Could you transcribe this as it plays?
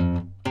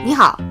你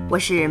好，我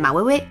是马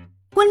薇薇。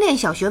婚恋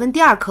小学问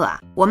第2课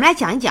我们来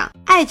讲一讲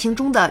爱情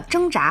中的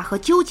挣扎和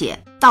纠结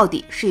到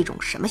底是一种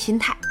什么心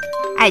态。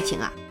爱情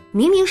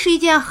明明是一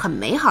件很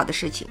美好的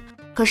事情，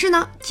可是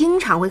呢，经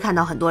常会看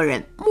到很多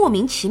人莫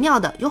名其妙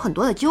的有很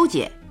多的纠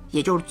结，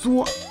也就是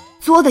作。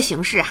作的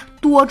形式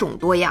多种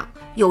多样，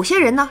有些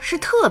人呢是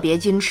特别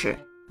矜持，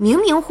明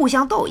明互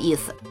相都有意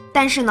思，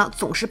但是呢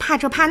总是怕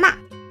这怕那，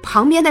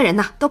旁边的人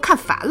呢都看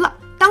烦了，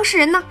当事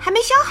人呢还没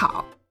想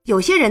好。有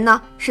些人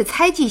呢是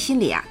猜忌心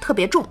理特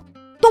别重，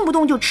动不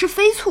动就吃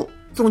飞醋，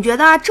总觉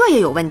得这也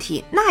有问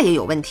题那也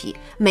有问题，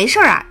没事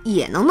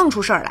也能弄出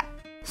事儿来。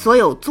所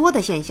有作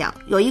的现象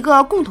有一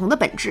个共同的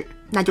本质，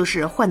那就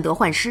是患得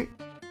患失。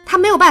他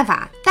没有办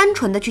法单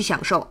纯的去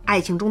享受爱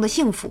情中的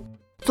幸福，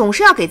总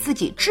是要给自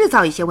己制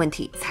造一些问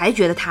题才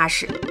觉得踏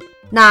实。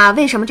那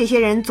为什么这些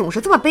人总是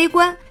这么悲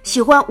观，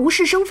喜欢无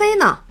事生非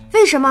呢？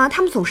为什么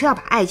他们总是要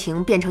把爱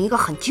情变成一个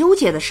很纠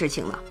结的事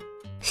情呢？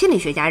心理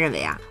学家认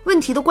为问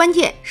题的关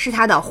键是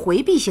他的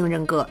回避型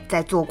人格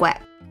在作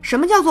怪。什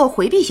么叫做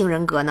回避型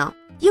人格呢？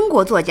英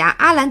国作家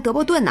阿兰·德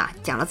伯顿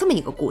讲了这么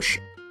一个故事，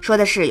说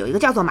的是有一个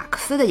叫做马克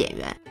思的演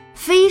员，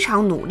非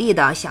常努力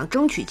的想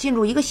争取进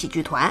入一个喜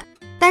剧团，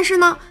但是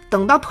呢，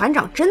等到团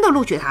长真的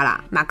录取他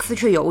了，马克思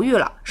却犹豫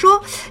了，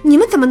说你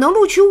们怎么能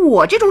录取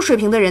我这种水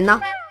平的人呢？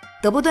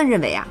德伯顿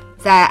认为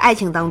在爱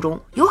情当中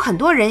有很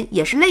多人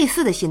也是类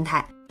似的心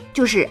态，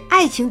就是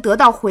爱情得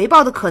到回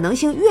报的可能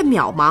性越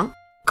渺茫，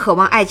渴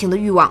望爱情的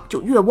欲望就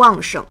越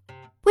旺盛。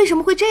为什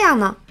么会这样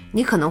呢？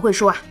你可能会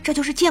说这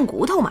就是贱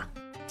骨头嘛。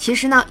其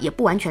实呢也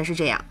不完全是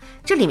这样，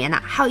这里面呢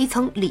还有一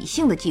层理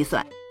性的计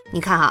算。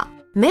你看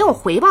没有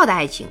回报的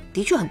爱情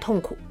的确很痛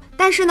苦，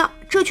但是呢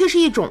这却是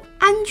一种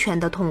安全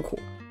的痛苦，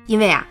因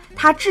为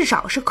它至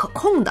少是可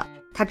控的，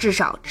它至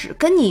少只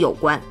跟你有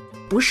关，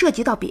不涉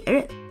及到别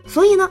人。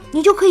所以呢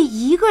你就可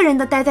以一个人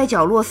的待在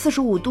角落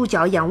，45度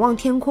角仰望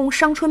天空，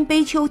伤春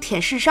悲秋，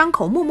舔舐伤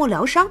口，默默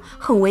疗伤，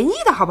很文艺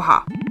的好不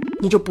好？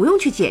你就不用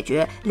去解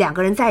决两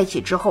个人在一起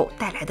之后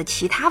带来的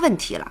其他问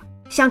题了。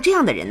像这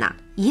样的人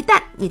一旦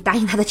你答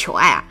应他的求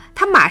爱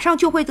他马上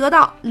就会得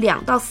到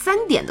2到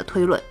3点的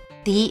推论。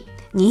第一，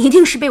你一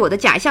定是被我的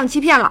假象欺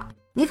骗了，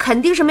你肯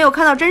定是没有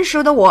看到真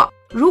实的我，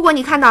如果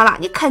你看到了，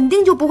你肯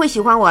定就不会喜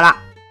欢我了。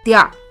第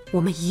二，我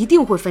们一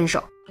定会分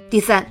手。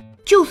第三，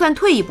就算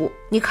退一步，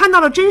你看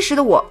到了真实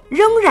的我，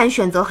仍然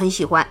选择很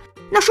喜欢，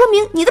那说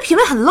明你的品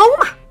味很 low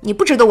嘛，你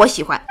不值得我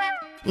喜欢。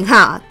你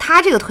看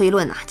他这个推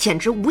论简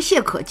直无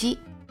懈可击，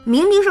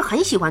明明是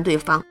很喜欢对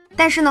方，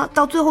但是呢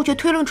到最后却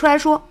推论出来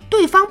说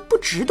对方不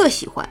值得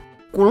喜欢。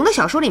古龙的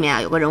小说里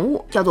面有个人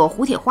物叫做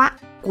胡铁花，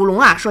古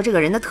龙说这个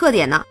人的特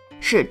点呢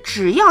是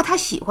只要他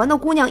喜欢的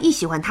姑娘一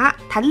喜欢他，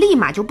他立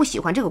马就不喜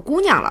欢这个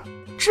姑娘了。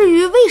至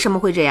于为什么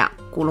会这样，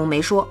古龙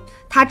没说，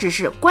他只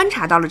是观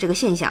察到了这个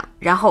现象，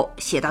然后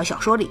写到小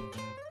说里。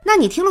那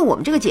你听了我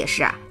们这个解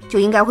释就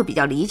应该会比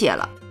较理解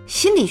了。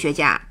心理学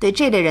家对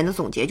这类人的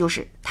总结就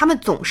是，他们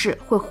总是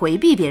会回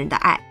避别人的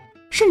爱，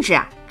甚至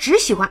只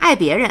喜欢爱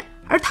别人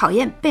而讨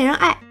厌被人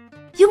爱。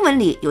英文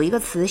里有一个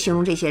词形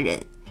容这些人，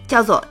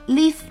叫做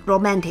leaf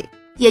romantic，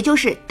 也就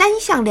是单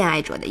向恋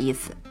爱者的意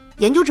思。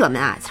研究者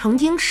们曾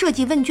经设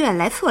计问卷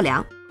来测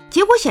量，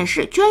结果显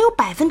示居然有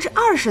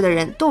 20% 的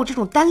人都有这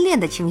种单恋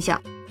的倾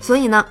向。所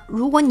以呢，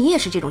如果你也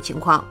是这种情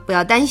况，不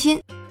要担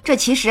心，这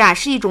其实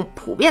是一种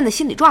普遍的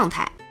心理状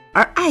态。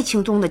而爱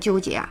情中的纠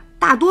结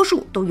大多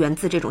数都源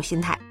自这种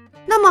心态。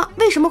那么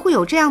为什么会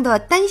有这样的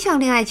单向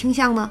恋爱倾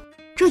向呢？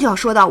这就要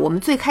说到我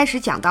们最开始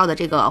讲到的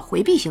这个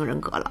回避型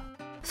人格了。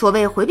所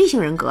谓回避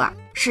型人格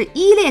是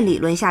依恋理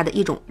论下的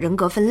一种人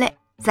格分类。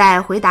在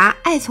回答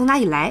爱从哪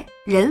里来，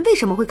人为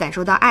什么会感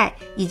受到爱，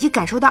以及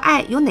感受到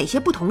爱有哪些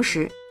不同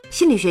时，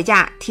心理学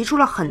家提出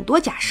了很多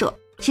假设，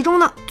其中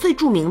呢最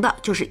著名的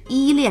就是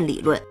依恋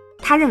理论。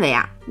他认为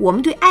我们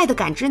对爱的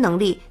感知能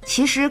力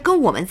其实跟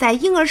我们在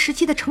婴儿时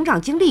期的成长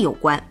经历有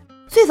关。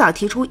最早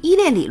提出依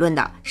恋理论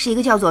的是一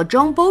个叫做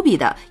John Bowlby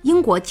的英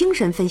国精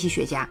神分析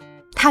学家，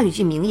他有一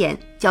句名言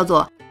叫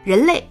做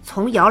人类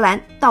从摇篮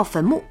到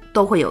坟墓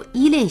都会有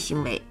依恋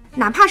行为，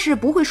哪怕是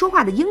不会说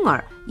话的婴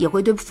儿也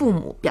会对父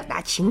母表达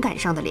情感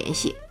上的联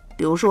系，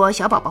比如说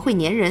小宝宝会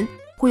粘人，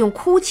会用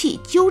哭泣、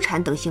纠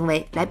缠等行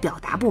为来表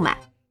达不满，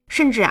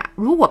甚至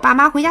如果爸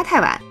妈回家太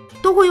晚，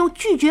都会用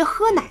拒绝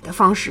喝奶的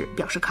方式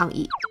表示抗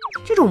议。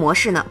这种模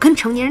式呢跟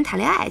成年人谈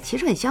恋爱其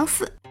实很相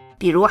似，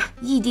比如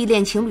异地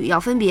恋情侣要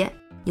分别，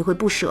你会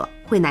不舍，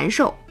会难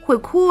受，会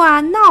哭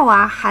闹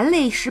含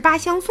泪18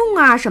相送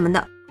什么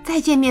的，再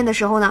见面的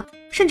时候呢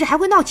甚至还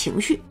会闹情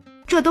绪，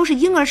这都是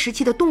婴儿时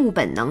期的动物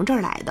本能这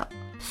儿来的。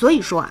所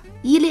以说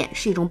依恋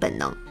是一种本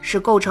能，是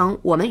构成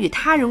我们与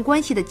他人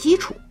关系的基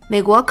础。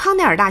美国康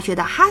奈尔大学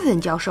的哈森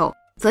教授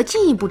则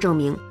进一步证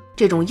明，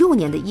这种幼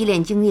年的依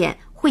恋经验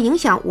会影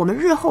响我们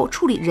日后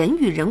处理人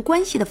与人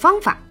关系的方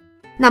法。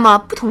那么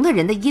不同的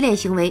人的依恋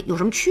行为有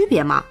什么区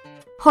别吗？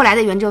后来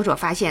的研究者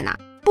发现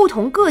不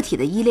同个体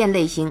的依恋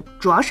类型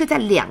主要是在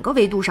2个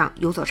维度上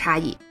有所差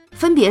异，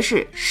分别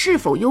是是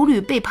否忧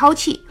虑被抛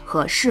弃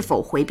和是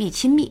否回避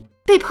亲密。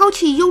被抛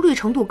弃忧虑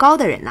程度高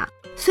的人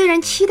虽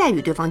然期待与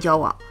对方交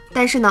往，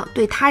但是呢，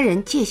对他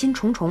人戒心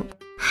重重，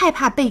害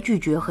怕被拒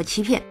绝和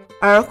欺骗。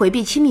而回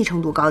避亲密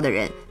程度高的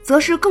人，则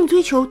是更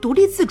追求独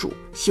立自主，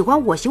喜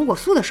欢我行我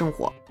素的生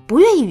活，不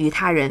愿意与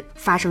他人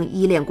发生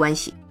依恋关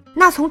系。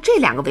那从这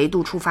2个维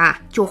度出发，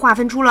就划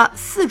分出了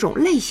4种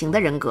类型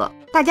的人格。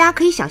大家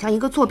可以想象一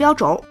个坐标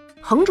轴，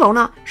横轴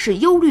呢是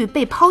忧虑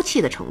被抛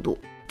弃的程度，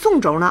纵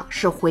轴呢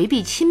是回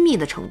避亲密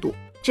的程度。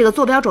这个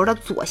坐标轴的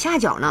左下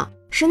角呢，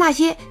是那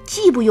些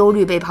既不忧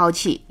虑被抛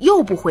弃，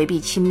又不回避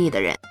亲密的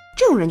人。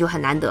这种人就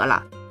很难得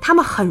了，他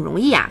们很容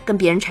易跟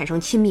别人产生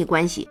亲密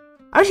关系，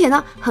而且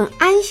呢，很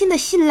安心的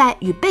信赖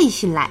与被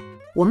信赖，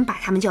我们把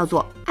他们叫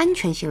做安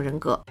全型人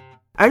格。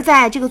而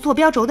在这个坐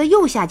标轴的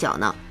右下角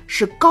呢，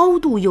是高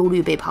度忧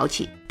虑被抛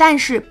弃，但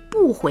是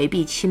不回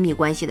避亲密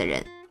关系的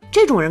人。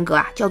这种人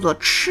格叫做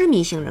痴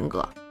迷型人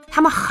格。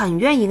他们很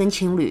愿意跟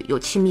情侣有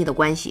亲密的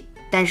关系，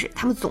但是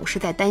他们总是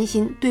在担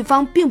心对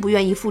方并不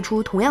愿意付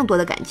出同样多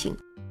的感情，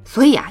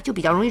所以就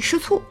比较容易吃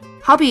醋。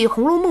好比《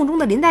红楼梦》中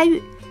的林黛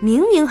玉，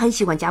明明很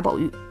喜欢贾宝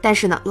玉，但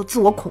是呢又自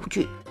我恐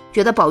惧，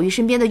觉得宝玉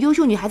身边的优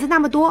秀女孩子那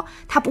么多，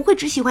她不会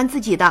只喜欢自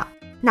己的，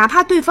哪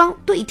怕对方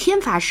对天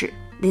发誓，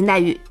林黛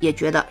玉也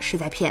觉得是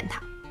在骗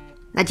她。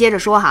那接着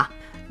说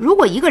如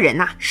果一个人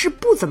是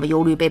不怎么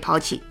忧虑被抛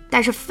弃，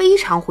但是非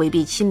常回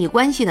避亲密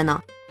关系的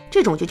呢，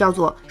这种就叫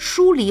做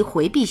疏离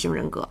回避型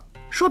人格。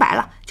说白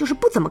了就是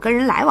不怎么跟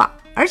人来往，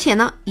而且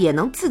呢也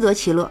能自得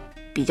其乐，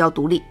比较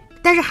独立。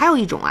但是还有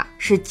一种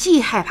是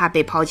既害怕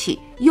被抛弃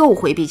又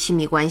回避亲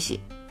密关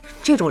系，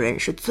这种人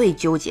是最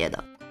纠结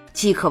的，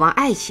既渴望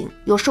爱情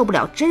又受不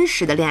了真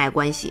实的恋爱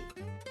关系。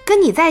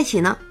跟你在一起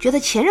呢觉得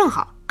前任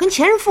好，跟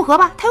前任复合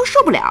吧他又受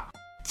不了，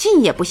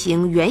近也不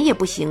行，远也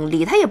不行，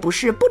理他也不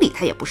是，不理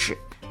他也不是，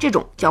这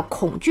种叫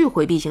恐惧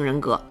回避型人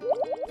格。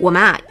我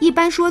们一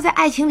般说在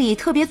爱情里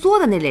特别作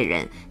的那类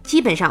人，基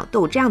本上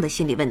都有这样的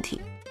心理问题。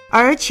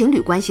而情侣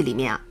关系里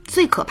面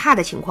最可怕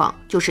的情况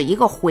就是一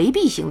个回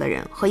避型的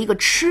人和一个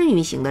痴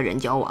迷型的人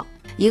交往，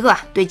一个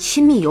对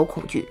亲密有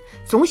恐惧，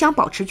总想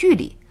保持距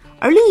离，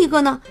而另一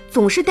个呢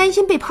总是担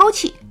心被抛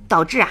弃，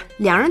导致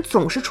两人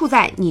总是处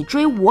在你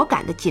追我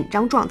赶的紧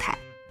张状态，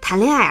谈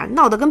恋爱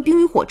闹得跟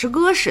冰与火之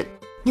歌似的。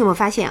你有没有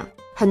发现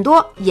很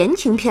多言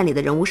情片里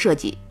的人物设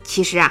计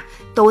其实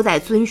都在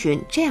遵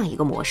循这样一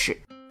个模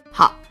式。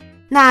好，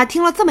那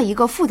听了这么一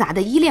个复杂的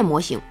依恋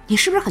模型，你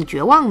是不是很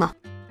绝望呢？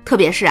特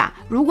别是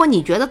如果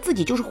你觉得自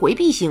己就是回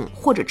避型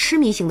或者痴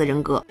迷型的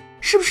人格，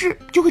是不是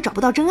就会找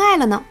不到真爱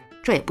了呢？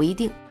这也不一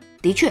定。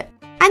的确，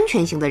安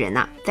全型的人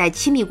在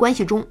亲密关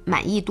系中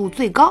满意度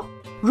最高。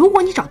如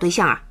果你找对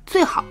象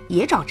最好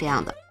也找这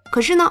样的。可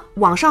是呢，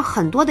网上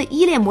很多的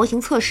依恋模型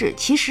测试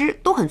其实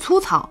都很粗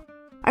糙，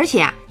而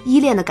且依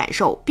恋的感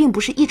受并不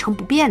是一成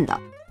不变的，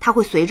它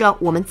会随着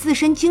我们自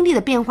身经历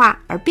的变化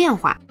而变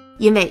化。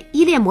因为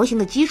依恋模型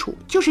的基础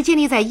就是建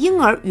立在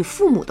婴儿与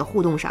父母的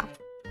互动上。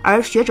而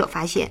学者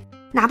发现，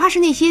哪怕是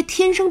那些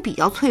天生比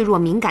较脆弱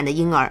敏感的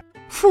婴儿，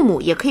父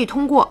母也可以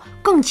通过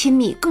更亲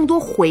密、更多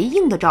回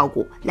应的照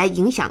顾来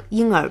影响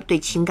婴儿对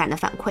情感的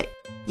反馈。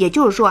也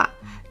就是说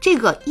这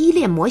个依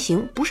恋模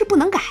型不是不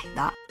能改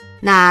的。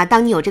那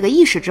当你有这个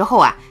意识之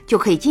后就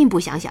可以进一步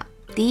想想，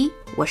第一，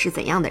我是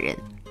怎样的人；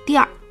第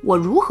二，我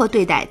如何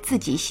对待自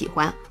己喜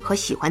欢和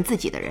喜欢自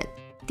己的人；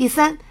第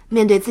三，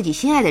面对自己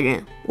心爱的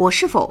人，我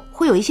是否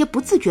会有一些不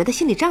自觉的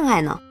心理障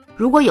碍呢？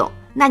如果有，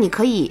那你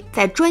可以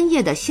在专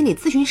业的心理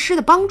咨询师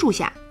的帮助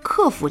下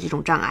克服这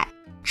种障碍。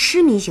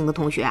痴迷型的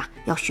同学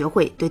要学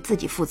会对自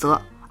己负责，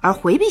而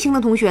回避型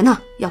的同学呢，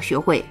要学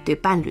会对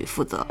伴侣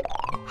负责。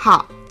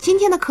好，今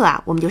天的课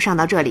我们就上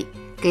到这里。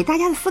给大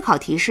家的思考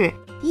题是，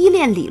依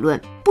恋理论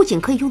不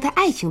仅可以用在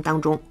爱情当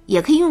中，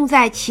也可以用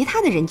在其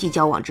他的人际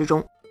交往之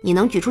中。你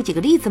能举出几个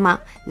例子吗？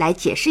来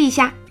解释一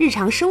下日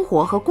常生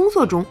活和工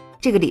作中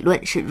这个理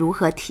论是如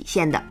何体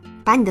现的。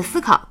把你的思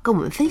考跟我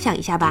们分享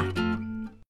一下吧。